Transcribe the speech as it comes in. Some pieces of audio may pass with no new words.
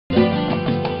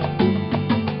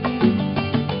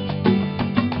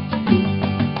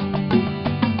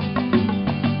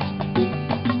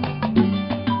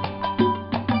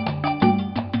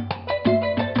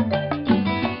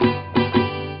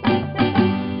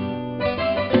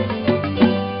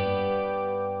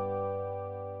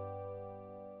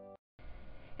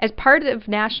As part of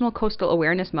National Coastal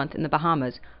Awareness Month in the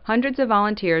Bahamas, hundreds of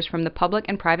volunteers from the public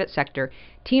and private sector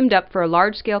teamed up for a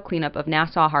large-scale cleanup of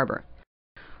Nassau Harbour.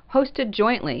 Hosted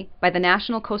jointly by the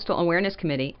National Coastal Awareness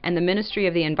Committee and the Ministry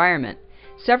of the Environment,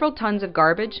 several tons of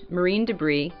garbage, marine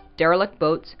debris, derelict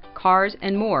boats, cars,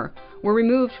 and more were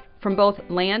removed from both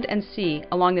land and sea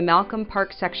along the Malcolm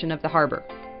Park section of the harbor.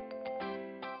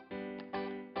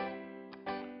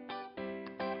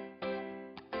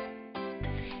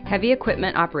 Heavy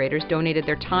equipment operators donated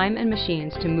their time and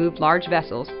machines to move large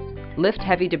vessels, lift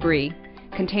heavy debris,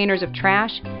 containers of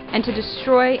trash, and to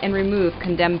destroy and remove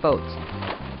condemned boats.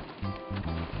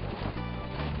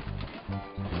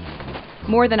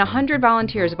 More than 100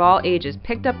 volunteers of all ages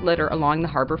picked up litter along the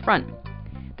harbor front.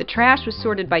 The trash was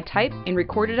sorted by type and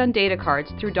recorded on data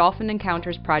cards through Dolphin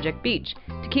Encounters Project Beach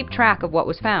to keep track of what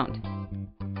was found.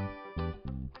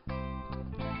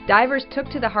 Divers took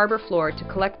to the harbor floor to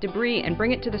collect debris and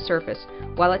bring it to the surface,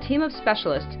 while a team of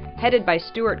specialists, headed by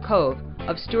Stuart Cove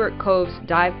of Stuart Cove's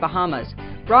Dive Bahamas,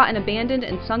 brought an abandoned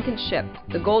and sunken ship,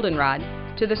 the Goldenrod,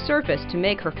 to the surface to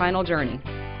make her final journey.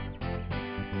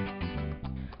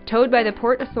 Towed by the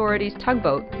Port Authority's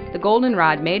tugboat, the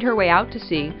Goldenrod made her way out to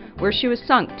sea, where she was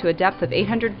sunk to a depth of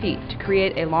 800 feet to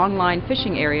create a long-line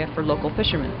fishing area for local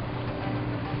fishermen.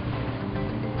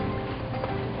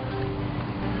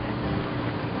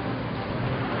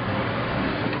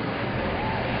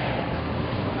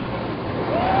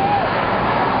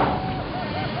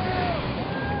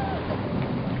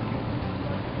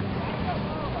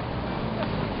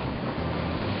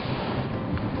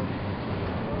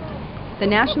 The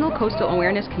National Coastal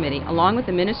Awareness Committee, along with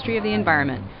the Ministry of the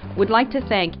Environment, would like to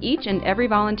thank each and every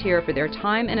volunteer for their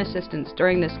time and assistance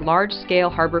during this large-scale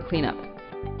harbor cleanup.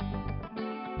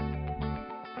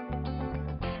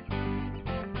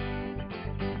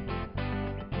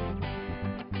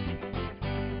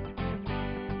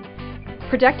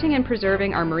 Protecting and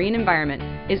preserving our marine environment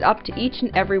is up to each and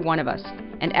every one of us,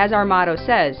 and as our motto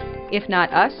says, if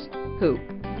not us, who?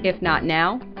 If not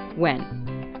now, when?